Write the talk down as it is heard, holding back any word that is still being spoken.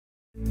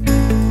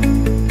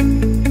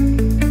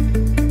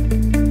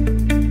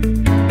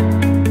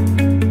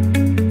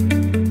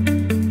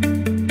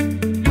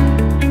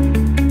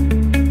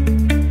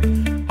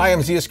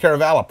I'm Zeus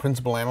Kerravala,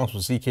 Principal Analyst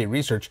with ZK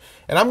Research,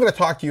 and I'm going to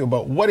talk to you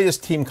about what is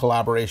team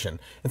collaboration.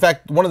 In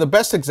fact, one of the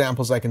best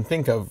examples I can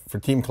think of for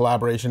team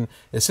collaboration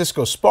is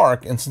Cisco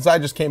Spark, and since I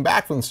just came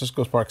back from the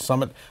Cisco Spark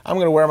Summit, I'm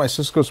going to wear my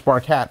Cisco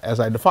Spark hat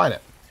as I define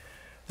it.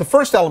 The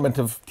first element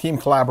of team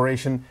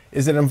collaboration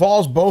is it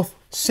involves both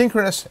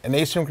synchronous and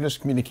asynchronous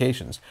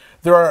communications.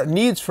 There are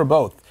needs for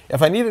both.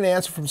 If I need an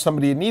answer from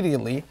somebody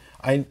immediately,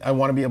 I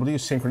want to be able to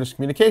use synchronous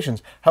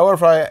communications.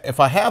 However, if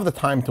I have the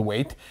time to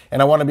wait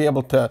and I want to be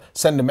able to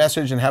send a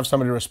message and have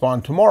somebody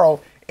respond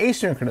tomorrow,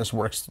 asynchronous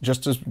works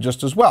just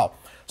as well.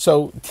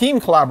 So team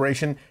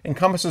collaboration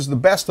encompasses the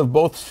best of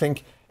both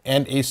sync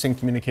and async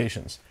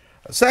communications.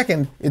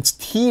 Second, it's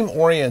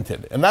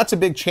team-oriented, and that's a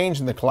big change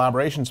in the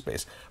collaboration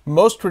space.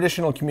 Most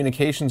traditional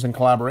communications and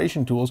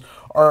collaboration tools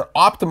are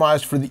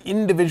optimized for the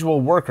individual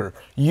worker.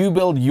 You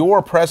build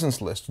your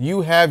presence list.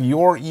 You have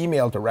your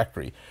email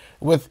directory.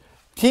 With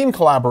team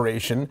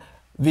collaboration,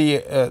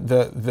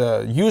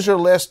 the user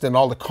list and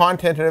all the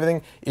content and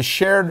everything is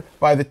shared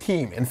by the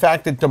team. In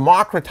fact, it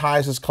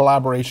democratizes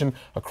collaboration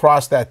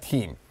across that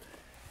team.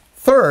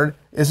 Third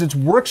is it's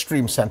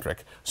workstream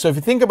centric. So if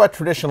you think about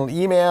traditional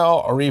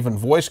email or even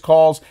voice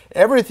calls,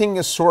 everything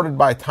is sorted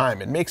by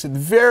time. It makes it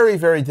very,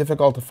 very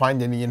difficult to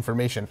find any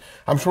information.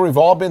 I'm sure we've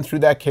all been through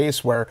that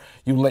case where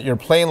your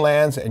plane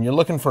lands and you're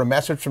looking for a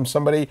message from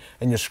somebody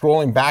and you're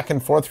scrolling back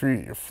and forth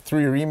through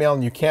your email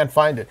and you can't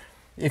find it.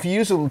 If you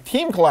use a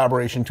team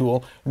collaboration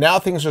tool, now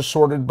things are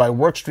sorted by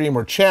workstream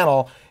or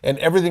channel, and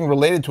everything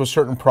related to a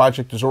certain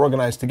project is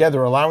organized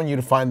together, allowing you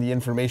to find the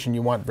information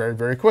you want very,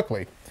 very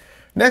quickly.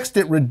 Next,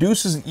 it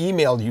reduces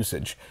email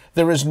usage.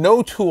 There is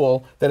no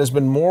tool that has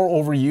been more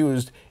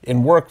overused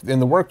in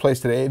the workplace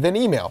today than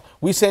email.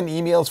 We send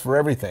emails for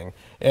everything.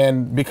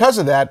 And because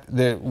of that,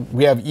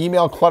 we have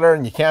email clutter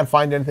and you can't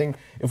find anything.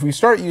 If we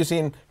start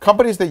using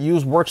companies that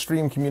use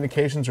workstream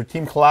communications or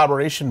team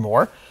collaboration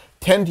more,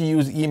 tend to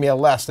use email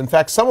less. In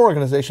fact, some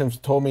organizations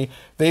have told me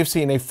they've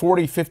seen a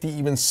 40, 50,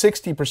 even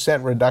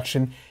 60%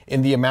 reduction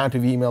in the amount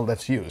of email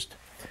that's used.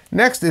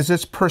 Next is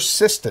it's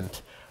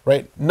persistent,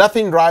 right?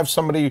 Nothing drives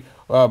somebody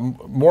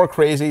more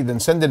crazy than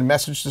sending a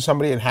message to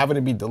somebody and having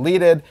it be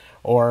deleted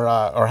or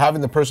having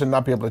the person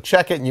not be able to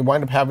check it, and you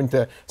wind up having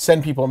to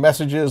send people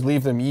messages,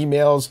 leave them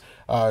emails,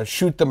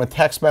 shoot them a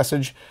text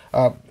message.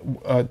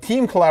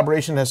 Team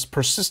collaboration has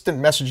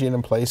persistent messaging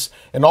in place,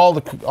 and all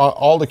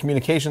the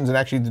communications and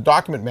actually the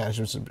document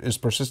management is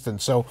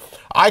persistent. So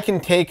I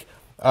can take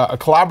a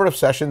collaborative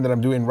session that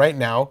I'm doing right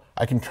now,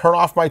 I can turn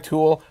off my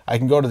tool, I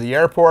can go to the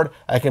airport,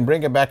 I can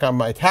bring it back on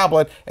my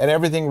tablet, and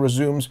everything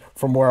resumes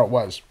from where it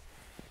was.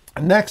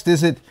 Next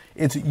is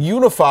it's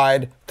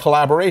unified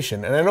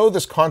collaboration. And I know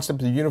this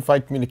concept of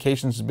unified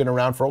communications has been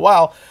around for a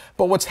while,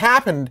 but what's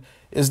happened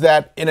is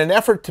that in an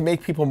effort to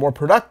make people more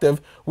productive,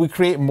 we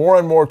create more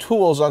and more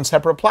tools on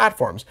separate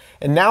platforms.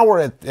 And now we're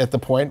at the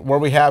point where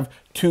we have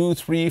 2,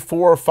 3,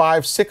 4,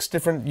 5, 6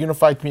 different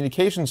unified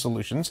communication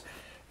solutions.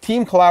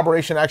 Team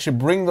collaboration actually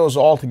bring those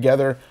all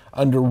together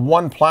under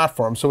one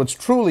platform, so it's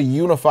truly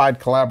unified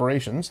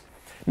collaborations.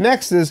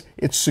 Next is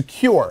it's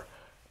secure.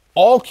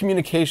 All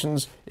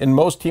communications in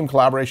most team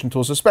collaboration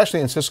tools,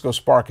 especially in Cisco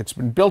Spark, it's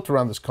been built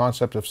around this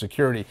concept of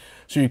security.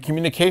 So your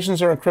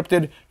communications are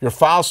encrypted, your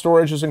file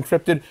storage is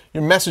encrypted,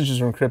 your messages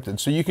are encrypted.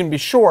 So you can be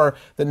sure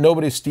that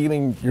nobody's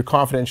stealing your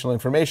confidential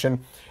information.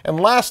 And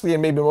lastly,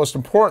 and maybe most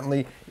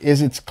importantly,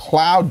 is it's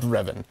cloud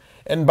driven.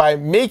 And by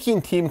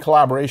making team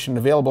collaboration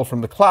available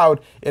from the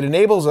cloud, it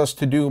enables us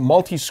to do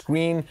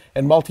multi-screen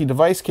and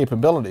multi-device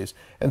capabilities.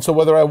 And so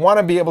whether I want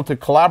to be able to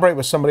collaborate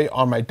with somebody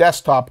on my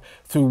desktop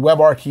through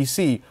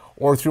WebRTC,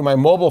 or through my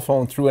mobile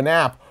phone through an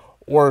app,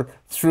 or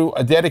through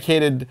a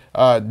dedicated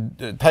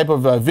type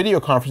of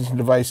video conferencing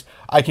device,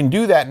 I can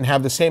do that and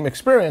have the same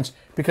experience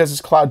because it's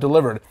cloud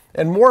delivered.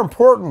 And more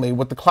importantly,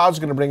 what the cloud's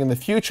going to bring in the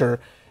future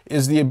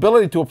is the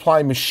ability to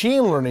apply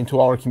machine learning to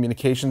all our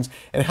communications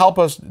and help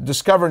us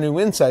discover new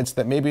insights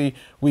that maybe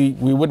we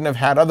wouldn't have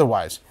had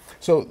otherwise.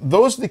 So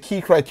those are the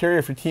key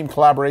criteria for team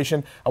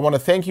collaboration. I want to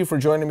thank you for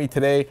joining me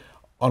today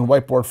on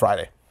Whiteboard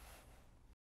Friday.